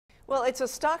Well, it's a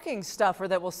stocking stuffer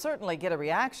that will certainly get a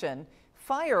reaction.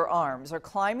 Firearms are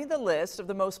climbing the list of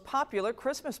the most popular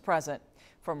Christmas present.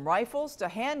 From rifles to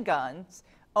handguns,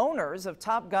 owners of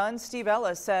Top Gun Steve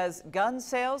Ellis says gun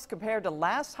sales compared to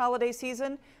last holiday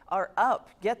season are up,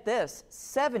 get this,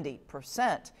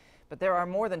 70%. But there are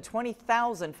more than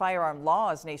 20,000 firearm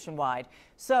laws nationwide.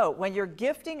 So when you're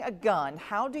gifting a gun,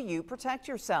 how do you protect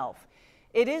yourself?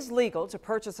 It is legal to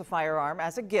purchase a firearm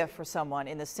as a gift for someone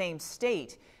in the same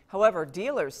state. However,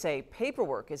 dealers say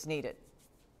paperwork is needed.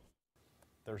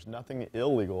 There's nothing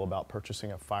illegal about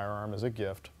purchasing a firearm as a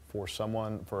gift for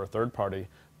a third party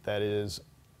that is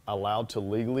allowed to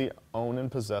legally own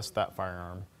and possess that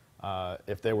firearm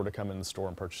if they were to come in the store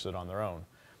and purchase it on their own.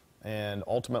 And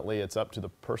ultimately, it's up to the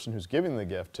person who's giving the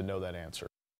gift to know that answer.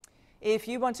 If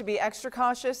you want to be extra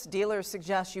cautious, dealers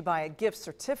suggest you buy a gift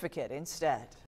certificate instead.